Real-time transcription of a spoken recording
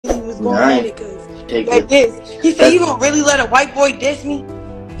was going at it because like this. He said, "You gonna really let a white boy diss me?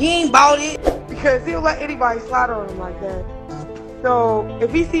 He ain't about it." Because he'll let anybody slide on him like that. So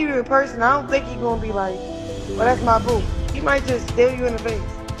if he see you in person, I don't think he's gonna be like, "Well, that's my boo." He might just stare you in the face.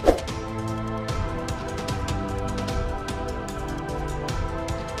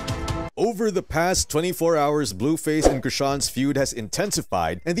 Over the past 24 hours, Blueface and Chrisean's feud has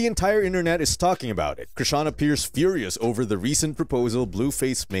intensified, and the entire internet is talking about it. Chrisean appears furious over the recent proposal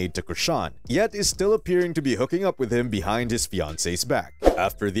Blueface made to Chrisean, yet is still appearing to be hooking up with him behind his fiance's back.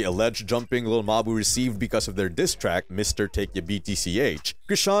 After the alleged jumping Lil Mabu received because of their diss track, Mr. Take Ya Beat TCH,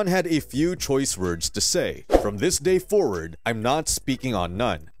 Chrisean had a few choice words to say. "From this day forward, I'm not speaking on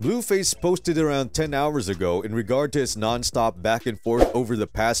none." Blueface posted around 10 hours ago in regard to his non-stop back and forth over the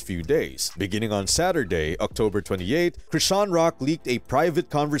past few days. Beginning on Saturday, October 28, Chrisean Rock leaked a private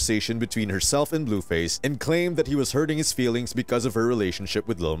conversation between herself and Blueface and claimed that he was hurting his feelings because of her relationship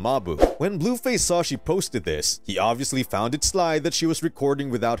with Lil Mabu. When Blueface saw she posted this, he obviously found it sly that she was recording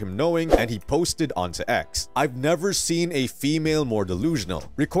without him knowing, and he posted onto X. "I've never seen a female more delusional.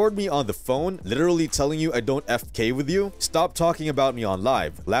 Record me on the phone, literally telling you I don't FK with you? Stop talking about me on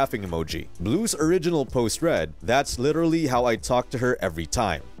live, laughing emoji." Blue's original post read, "That's literally how I talk to her every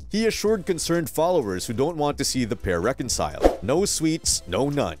time." He assured concerned followers who don't want to see the pair reconcile. "No sweets, no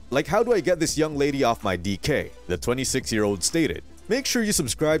none. Like, how do I get this young lady off my DK?" the 26-year-old stated. Make sure you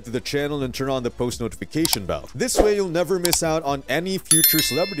subscribe to the channel and turn on the post notification bell. This way you'll never miss out on any future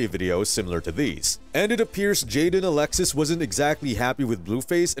celebrity videos similar to these. And it appears Jaden Alexis wasn't exactly happy with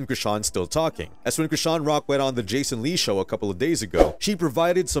Blueface and Chrisean still talking, as when Chrisean Rock went on the Jason Lee show a couple of days ago, she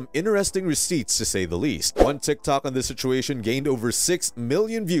provided some interesting receipts to say the least. One TikTok on this situation gained over 6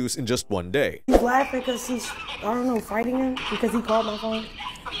 million views in just one day. He's laughing because he's, I don't know, fighting him because he called my phone.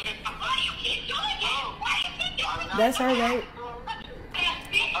 That's her, right?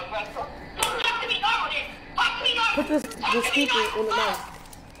 Put the speaker in the mouth.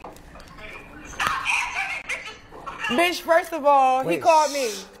 Bitch, first of all, he called me.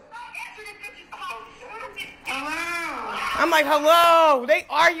 I'm like, hello. They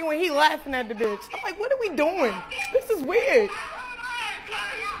arguing, he laughing at the bitch. I'm like, what are we doing? This is weird.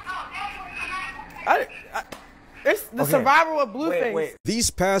 It's the survival of Blueface. Wait. These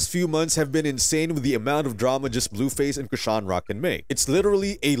past few months have been insane with the amount of drama just Blueface and Chrisean Rock can make. It's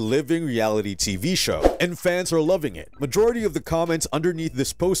literally a living reality TV show, and fans are loving it. Majority of the comments underneath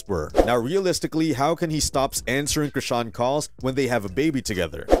this post were, "Now realistically, how can he stop answering Chrisean calls when they have a baby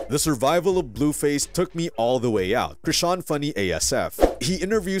together? The survival of Blueface took me all the way out. Chrisean funny ASF. He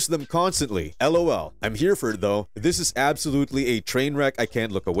interviews them constantly. LOL. I'm here for it though. This is absolutely a train wreck I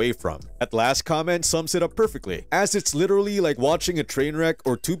can't look away from." That last comment sums it up perfectly, as it's literally like watching a train wreck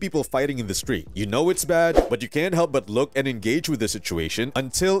or two people fighting in the street. You know it's bad, but you can't help but look and engage with the situation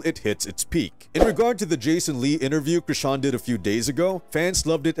until it hits its peak. In regard to the Jason Lee interview Chrisean did a few days ago, fans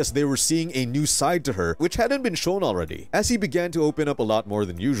loved it as they were seeing a new side to her which hadn't been shown already, as he began to open up a lot more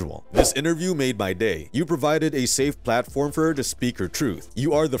than usual. "This interview made my day. You provided a safe platform for her to speak her truth.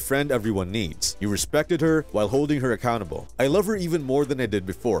 You are the friend everyone needs. You respected her while holding her accountable. I love her even more than I did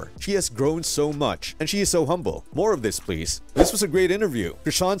before. She has grown so much, and she is so humble. More of this, please. This was a great interview.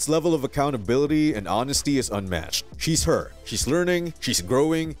 Chrisean's level of accountability and honesty is unmatched. She's her. She's learning, she's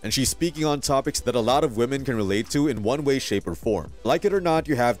growing, and she's speaking on topics that a lot of women can relate to in one way, shape, or form. Like it or not,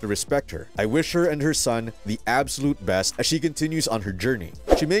 you have to respect her. I wish her and her son the absolute best as she continues on her journey.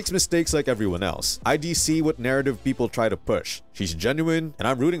 She makes mistakes like everyone else. I see what narrative people try to push. She's genuine, and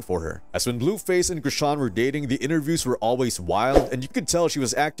I'm rooting for her." As when Blueface and Chrisean were dating, the interviews were always wild, and you could tell she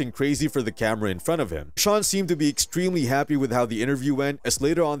was acting crazy for the camera in front of him. Chrisean seemed to be extremely happy with how the interview went, as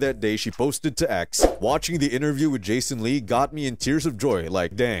later on that day she posted to X, "Watching the interview with Jason Lee got me in tears of joy,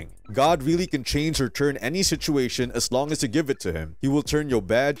 like dang. God really can change or turn any situation as long as you give it to him. He will turn your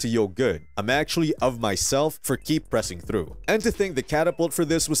bad to your good. I'm actually of myself for keep pressing through." And to think the catapult for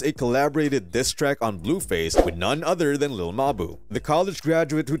this was a collaborated diss track on Blueface with none other than Lil Mabu, the college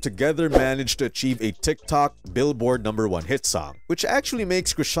graduate who together managed to achieve a TikTok Billboard #1 hit song, which actually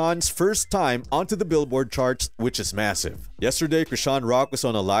makes Chrisean's first time onto the Billboard charts, which is massive. Yesterday, Chrisean Rock was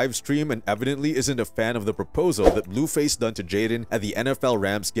on a live stream and evidently isn't a fan of the proposal that Blueface done to Jaden at the NFL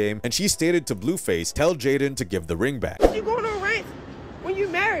Rams game, and she stated to Blueface, "Tell Jaden to give the ring back." You going on rant when you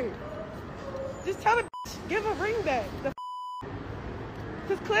married? Just tell the bitch, give a ring back.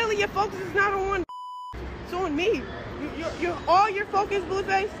 Because clearly your focus is not on it's on me. All your focus,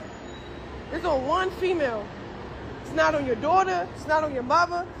 Blueface, is on one female. It's not on your daughter. It's not on your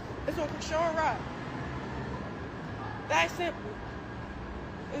mother. It's on Chrisean Rock. That simple.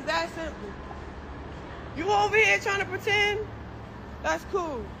 It's that simple. You over here trying to pretend? That's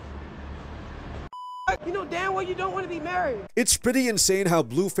cool. You know damn well you don't want to be married. It's pretty insane how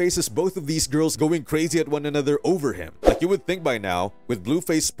Blueface has both of these girls going crazy at one another over him. Like you would think by now, with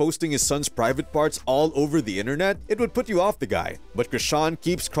Blueface posting his son's private parts all over the internet, it would put you off the guy. But Chrisean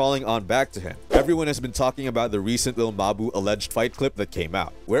keeps crawling on back to him. Everyone has been talking about the recent Lil Mabu alleged fight clip that came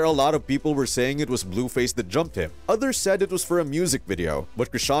out, where a lot of people were saying it was Blueface that jumped him. Others said it was for a music video,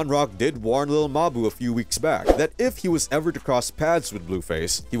 but Chrisean Rock did warn Lil Mabu a few weeks back that if he was ever to cross paths with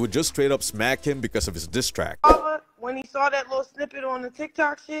Blueface, he would just straight up smack him because of his diss track. When he saw that little snippet on the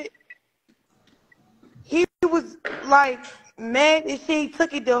TikTok shit, he was like mad as shit. He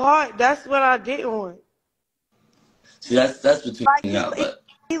took it to heart. That's what I didn't want. See, that's between like, y'all, but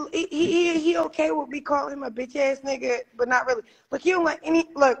he okay with me calling him a bitch ass nigga, but not really. Look, he don't let any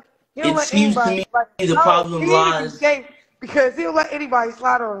He don't it let seems to anybody. me Like, the problem lies because he don't let anybody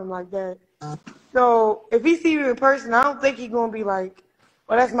slide on him like that. So if he see you in person, I don't think he's gonna be like,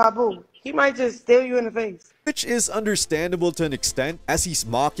 "Well, that's my boo." He might just stare you in the face. Which is understandable to an extent, as he's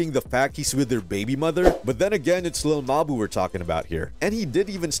mocking the fact he's with their baby mother. But then again, it's Lil Mabu we're talking about here. And he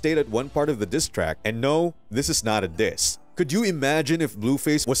did even state at one part of the diss track, and no, this is not a diss. Could you imagine if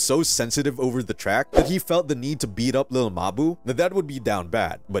Blueface was so sensitive over the track that he felt the need to beat up Lil Mabu? Now that would be down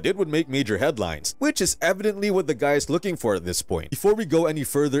bad, but it would make major headlines, which is evidently what the guy is looking for at this point. Before we go any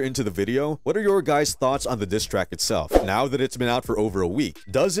further into the video, what are your guys' thoughts on the diss track itself, now that it's been out for over a week?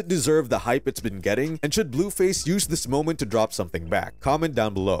 Does it deserve the hype it's been getting? And should Blueface use this moment to drop something back? Comment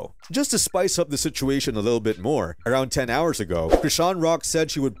down below. Just to spice up the situation a little bit more, around 10 hours ago, Chrisean Rock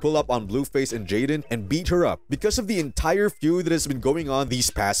said she would pull up on Blueface and Jaden and beat her up because of the entire feud that has been going on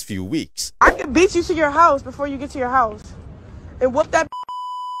these past few weeks. I can beat you to your house before you get to your house and whoop that.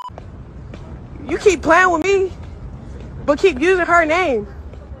 You keep playing with me, but keep using her name.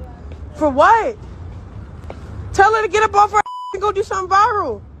 For what? Tell her to get up off her and go do something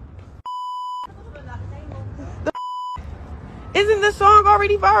viral. Isn't the song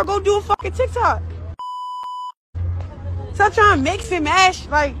already viral? Go do a fucking TikTok. Stop trying to mix and mash.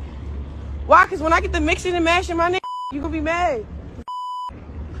 Like, why? Because when I get the mixing and mashing my name, you gonna be mad.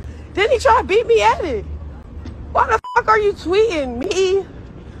 Didn't he try to beat me at it? Why the fuck are you tweeting me,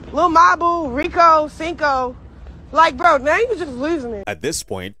 Lil Mabu, Rico, Cinco? Like, bro, now you just losing it. At this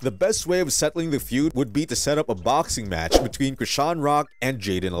point, the best way of settling the feud would be to set up a boxing match between Chrisean Rock and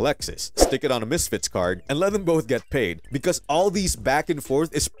Jaden Alexis. Stick it on a Misfits card and let them both get paid, because all these back and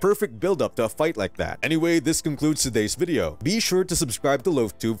forth is perfect build-up to a fight like that. Anyway, this concludes today's video. Be sure to subscribe to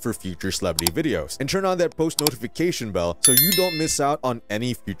LoafTube for future celebrity videos, and turn on that post notification bell so you don't miss out on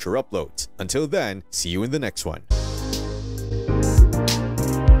any future uploads. Until then, see you in the next one.